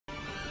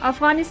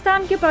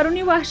افغانستان کې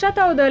پرونی وحشت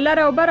او د لر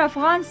او بر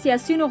افغان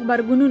سیاسیونو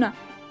غبرګونونه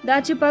دا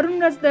چې پرون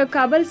ورځ د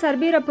کابل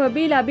سربیره په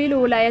بیلابیلو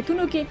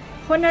ولایتونو کې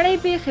خونړۍ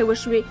پیښې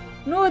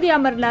وشوې نو د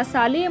امرالله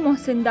صالح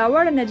محسن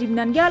داوړ نجیب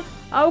ننګیال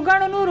او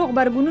ګڼو نورو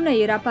غبرګونونه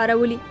یې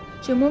راپارولي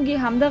چې موږ یې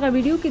همدغه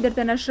ویډیو کې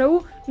درته نشرو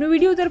نو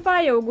ویډیو تر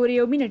پایه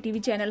وګورئ او مینا ټي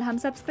وي چینل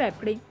هم سبسکرایب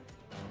کړئ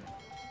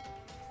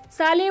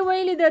صالح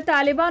ویلي د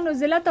طالبانو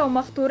ذلت او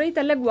مختورۍ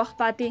ته لږ وخت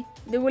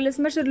پاتې د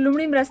ولسمشر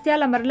لومړي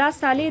مرستیال امرالله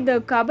صالح د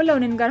کابل او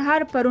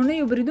ننګرهار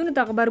پرونیو بریدونو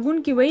ته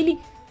غبرګون کې ویلي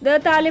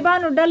د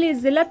طالبانو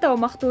ډلې ذلت او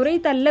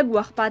مختورۍ ته لږ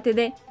وخت پاتې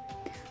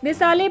دی د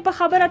صالح په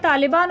خبره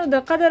طالبانو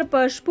د قدر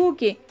په شپو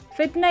کې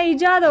فتنه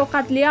ایجاد او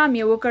قتل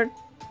عام یې وکړ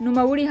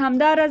نوموړي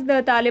همداراز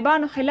د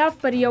طالبانو خلاف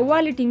پر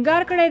یووالي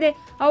ټینګار کړی دی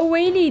او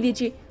ویلي دي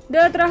چې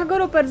د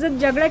ترهګرو پر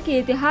ضد جګړه کې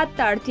اتحاد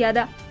ته اړتیا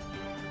ده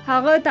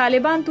هغه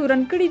طالبان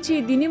تورن کړي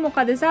چې دینی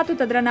مقدساتو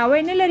ته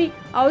درناوی نه لري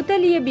او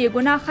تل یې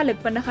بېګناه خلک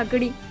په نښه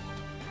کړي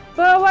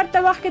په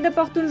ورته وخت کې د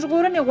پښتون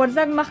ژغورنې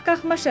غورځنګ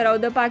مخکښ مشر او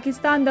د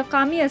پاکستان د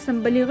قومي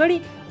اسمبلي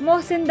غړي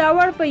محسن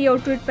داوړ په یو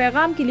ټویټ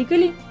پیغام کې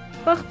لیکلي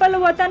په خپل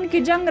وطن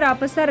کې جنگ را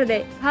په سر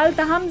دی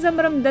هلته هم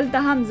زمرم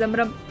دلته هم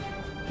زمرم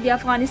د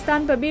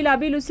افغانستان په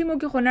بیلابیلو سیمو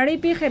کې خونړۍ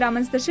پیښې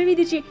رامنځته شوي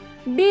دي چې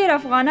ډېر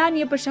افغانان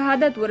یې په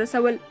شهادت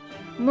ورسول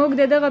موږ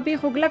د دغه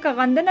پیښو کلکه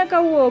غندنه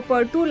کوو او په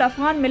ټول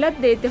افغان ملت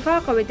د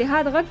اتفاق او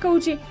اتحاد غږ کوو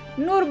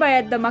چې نور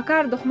باید د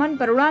مکار دښمن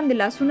پر وړاندې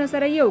لاسونه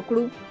سره یو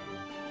کړو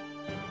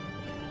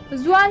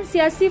ځوان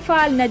سیاسي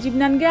فعال نجیب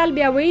ننګیال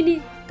بیا ویلي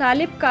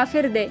طالب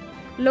کافر دی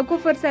له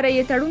کفر سره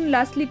یې تړون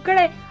لاسلیک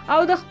کړی او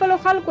د خپلو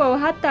خلکو او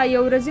حتی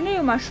یو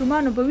ورځنیو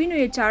ماشومانو په وینو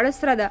یې چاړه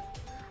سره ده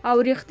او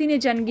رښتینې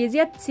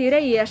جنګیزیت څیره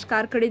یې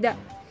اشکار کړې ده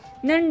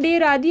نن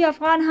ډېر عادي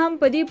افغان هم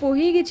په دې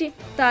پوهیږي چې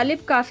طالب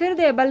کافر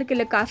دی بلکې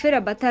له کافره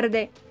بدتر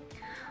دی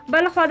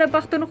بل خوا د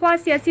پښتونخوا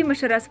سیاسي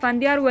مشر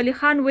اسفندیار ولی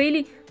خان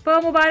ویلي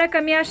په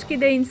مبارکه میاشت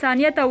کې د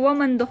انسانیت او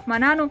امن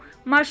دښمنانو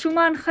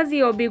ماشومان ښځې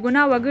او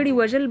بېګناه وګړي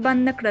وژل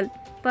بند نه کړل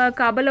په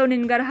کابل او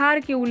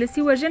ننګرهار کې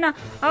ولسي وژنه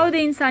او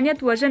د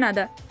انسانیت وژنه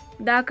ده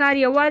دا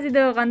کار یوازې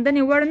د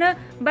غندنې وړ نه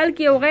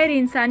بلکې یو غیر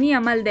انساني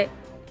عمل دی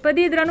په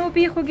دې درنو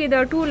پیښو کې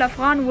د ټول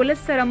افغان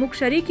ولس سره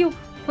موږ شریک یو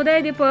خدای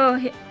دې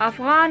په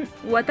افغان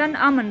وطن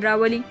امن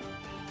راولي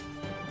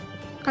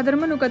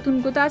قدرمنو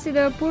کتونکو تاسې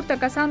د پورته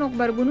کسانو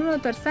غبرګونونو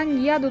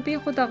ترڅنګ یادو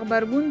پیښو ته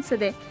غبرګون څه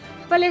دی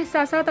خپل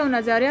احساسات او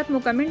نظریات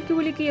مو کمنټ کې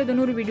ولیکئ او د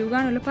نورو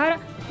ویډیوګانو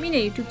لپاره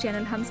مینا یوټیوب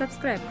چینل هم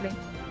سبسکرایب کړئ